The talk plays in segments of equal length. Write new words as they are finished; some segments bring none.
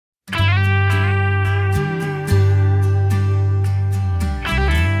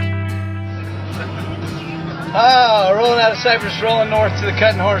Oh, rolling out of Cypress, rolling north to the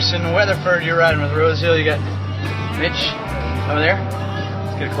Cutting Horse in Weatherford. You're riding with Rosehill. You got Mitch over there.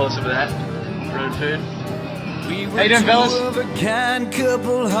 Let's get a close up of that. Road food. How you doing, fellas? Of a kind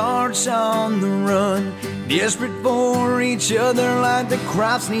couple, hearts on the run, desperate for each other like the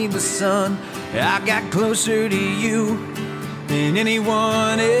crops need the sun. I got closer to you than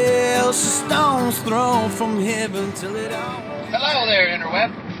anyone else. A stone's thrown from heaven till it all. Hello there,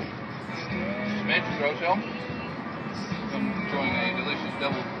 interweb. This is Mitch with Rosehill. I'm enjoying a delicious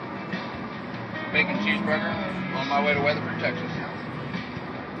double bacon cheeseburger on my way to Weatherford, Texas.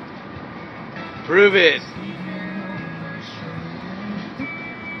 Prove it.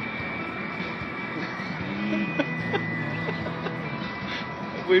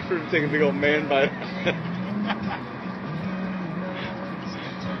 Wait for him to take a big old man bite.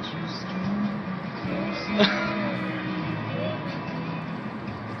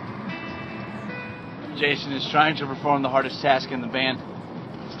 Jason is trying to perform the hardest task in the band.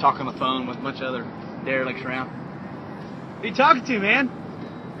 He's talking on the phone with a bunch of other derelicts around. Who are you talking to, man?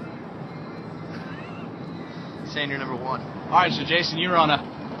 Saying you're number one. Alright, so Jason, you were on a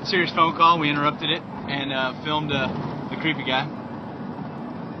serious phone call. We interrupted it and filmed the creepy guy.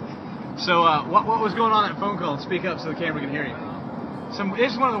 So, what was going on in that phone call? Speak up so the camera can hear you.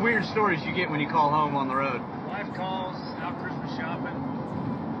 This is one of the weird stories you get when you call home on the road. Wife calls, out Christmas shopping.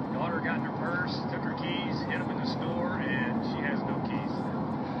 Daughter got in her purse, took her keys, hid them in the store, and she has no keys.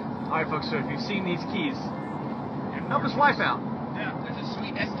 Alright, folks, so if you've seen these keys, help his wife out. Yeah, there's a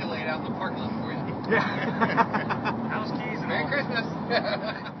sweet Escalade out in the parking lot for you. Yeah. House keys and Merry all. Christmas.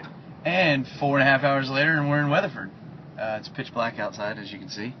 And 4.5 hours later, and we're in Weatherford. It's pitch black outside, as you can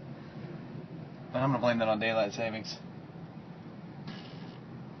see. But I'm going to blame that on daylight savings.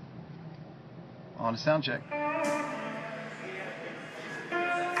 On a sound check.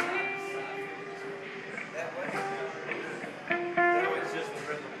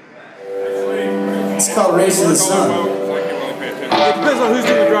 It's called Racing the Sun. It depends on who's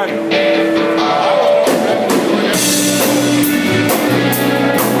doing the driving.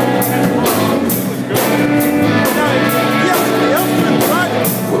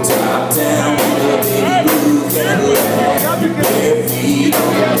 Top down, baby blue Cadillac, bare feet on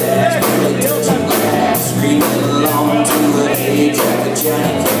the dash, touching glass, screaming along to an A-track of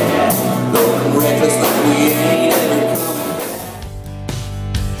Johnny Cash, going reckless like we ain't ever coming back.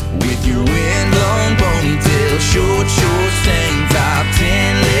 With your wind-blown ponytail, short tank top,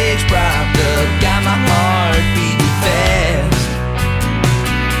 10 legs propped up, got my heart beating fast.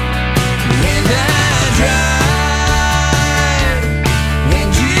 And I drive.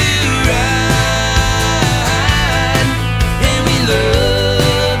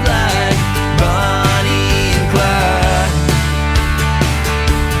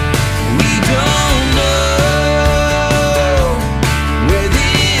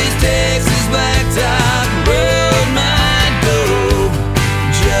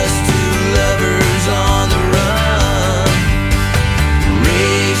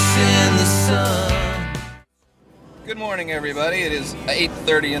 Good morning, everybody. It is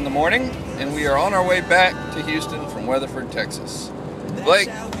 8:30 in the morning, and we are on our way back to Houston from Weatherford, Texas. Blake,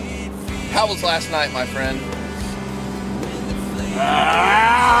 how was last night, my friend?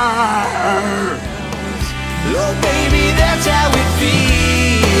 Oh, baby, that's how it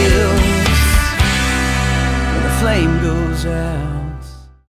feels when the flame goes out.